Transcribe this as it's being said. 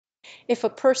If a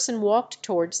person walked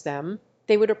towards them,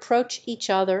 they would approach each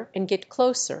other and get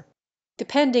closer.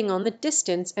 Depending on the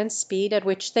distance and speed at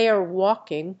which they are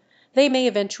walking, they may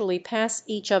eventually pass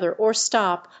each other or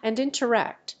stop and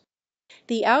interact.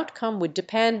 The outcome would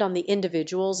depend on the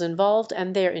individuals involved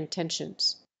and their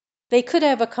intentions. They could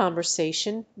have a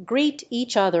conversation, greet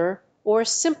each other, or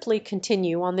simply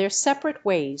continue on their separate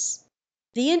ways.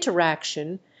 The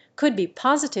interaction could be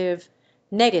positive,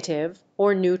 negative,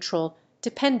 or neutral,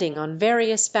 depending on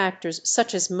various factors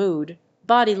such as mood,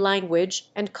 body language,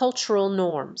 and cultural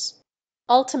norms.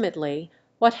 Ultimately,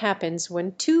 what happens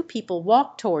when two people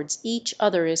walk towards each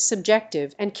other is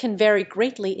subjective and can vary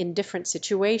greatly in different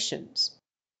situations.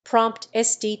 Prompt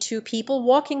SD two people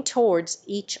walking towards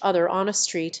each other on a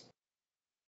street